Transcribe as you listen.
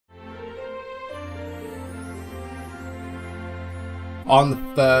On the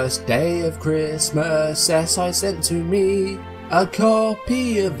first day of Christmas, SI sent to me a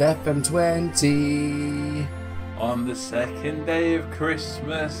copy of FM20. On the second day of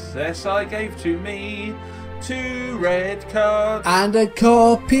Christmas, SI gave to me 2 red cards and a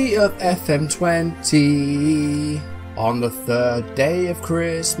copy of FM20. On the third day of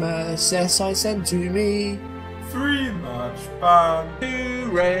Christmas, SI sent to me 3 march band,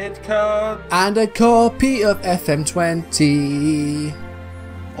 2 red cards and a copy of FM20.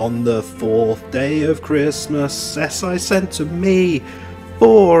 On the fourth day of Christmas, SI sent to me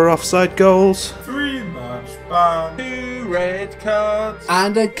 4 offside goals, 3 march band, 2 red cards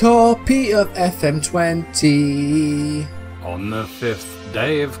and a copy of FM20. On the 5th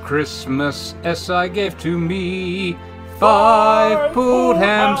day of Christmas, SI gave to me 5 pulled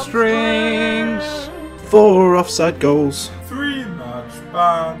hamstrings, 4 offside goals, 3 march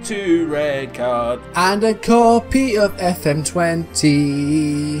band, 2 red cards and a copy of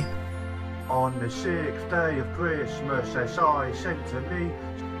FM20. On the 6th day of Christmas, SI sent to me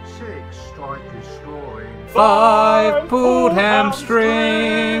 6 strikers scoring, 5 pulled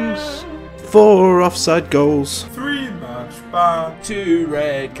hamstrings, 4 offside goals, 3 march band, 2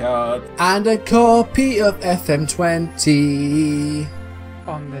 red cards and a copy of FM20.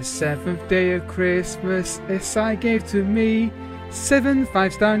 On the 7th day of Christmas, SI gave to me 7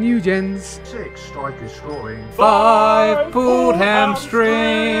 5-star new gens, 6 strikers scoring, 5 pulled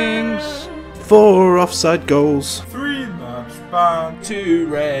hamstrings, 4 offside goals, 3 march band, 2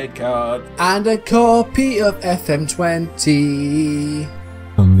 red cards and a copy of FM20.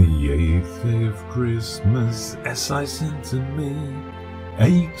 On the 8th day of Christmas, SI sent to me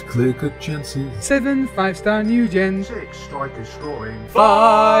 8 clear-cut chances, 7 5-star new gens, 6 strikers scoring,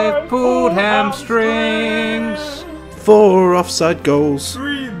 5 pulled hamstrings, 4 offside goals,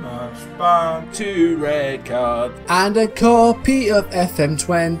 3 march band, 2 red cards and a copy of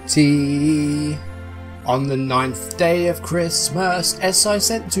FM20. On the 9th day of Christmas, SI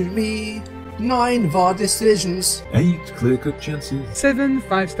sent to me 9 VAR decisions, 8 clear-cut chances, 7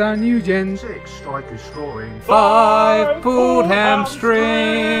 5-star new gens, 6 strikers scoring, 5 pulled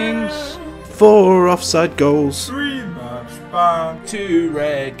hamstrings, 4 offside goals, 3 march band, 2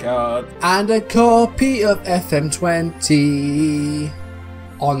 red cards and a copy of FM20.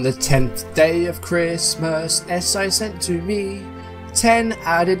 On the 10th day of Christmas, SI sent to me 10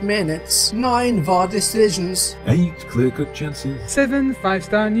 added minutes, 9 VAR decisions, 8 clear-cut chances, 7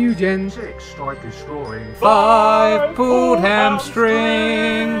 5-star new gens, 6 strikers scoring, 5 pulled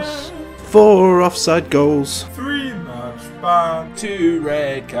hamstrings, 4 offside goals, 3 march band, 2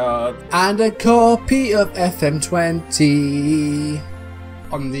 red cards and a copy of FM20.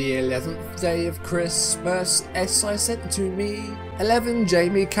 On the 11th day of Christmas, SI sent to me 11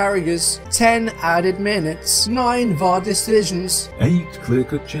 Jamie Carragers, 10 added minutes, 9 VAR decisions, 8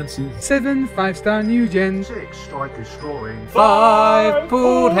 clear-cut chances, 7 5-star new gens, 6 strikers scoring, 5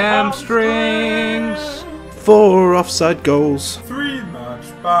 pulled hamstrings, 4 offside goals, 3 march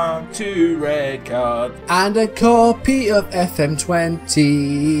band, 2 red cards and a copy of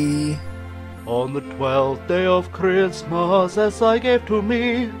FM20. On the 12th day of Christmas, SI gave to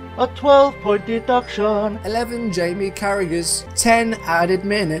me a 12-point deduction, 11 Jamie Carragers, 10 added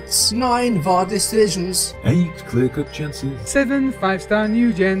minutes, 9 VAR decisions, 8 clear-cut chances, 7 5-star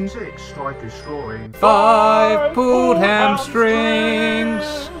new gens, 6 strikers scoring, 5 pulled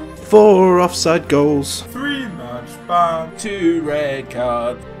hamstrings, 4 offside goals, 3 march band, 2 red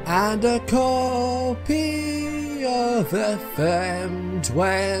cards and a copy of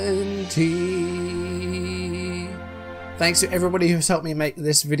FM20. Thanks to everybody who's helped me make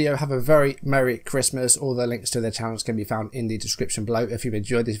this video. Have a very Merry Christmas. All the links to their channels can be found in the description below. If you've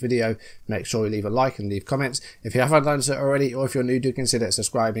enjoyed this video, make sure you leave a like and leave comments. If you haven't done so already, or if you're new, do consider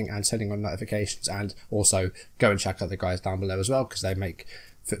subscribing and turning on notifications, and also go and check out the guys down below as well, because they make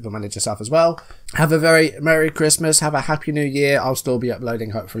Football Manager stuff as well. Have a very Merry Christmas. Have a Happy New Year. I'll still be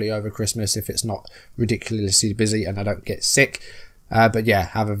uploading hopefully over Christmas if it's not ridiculously busy and I don't get sick. But yeah,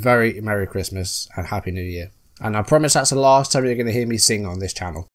 have a very Merry Christmas and Happy New Year. And I promise that's the last time you're going to hear me sing on this channel.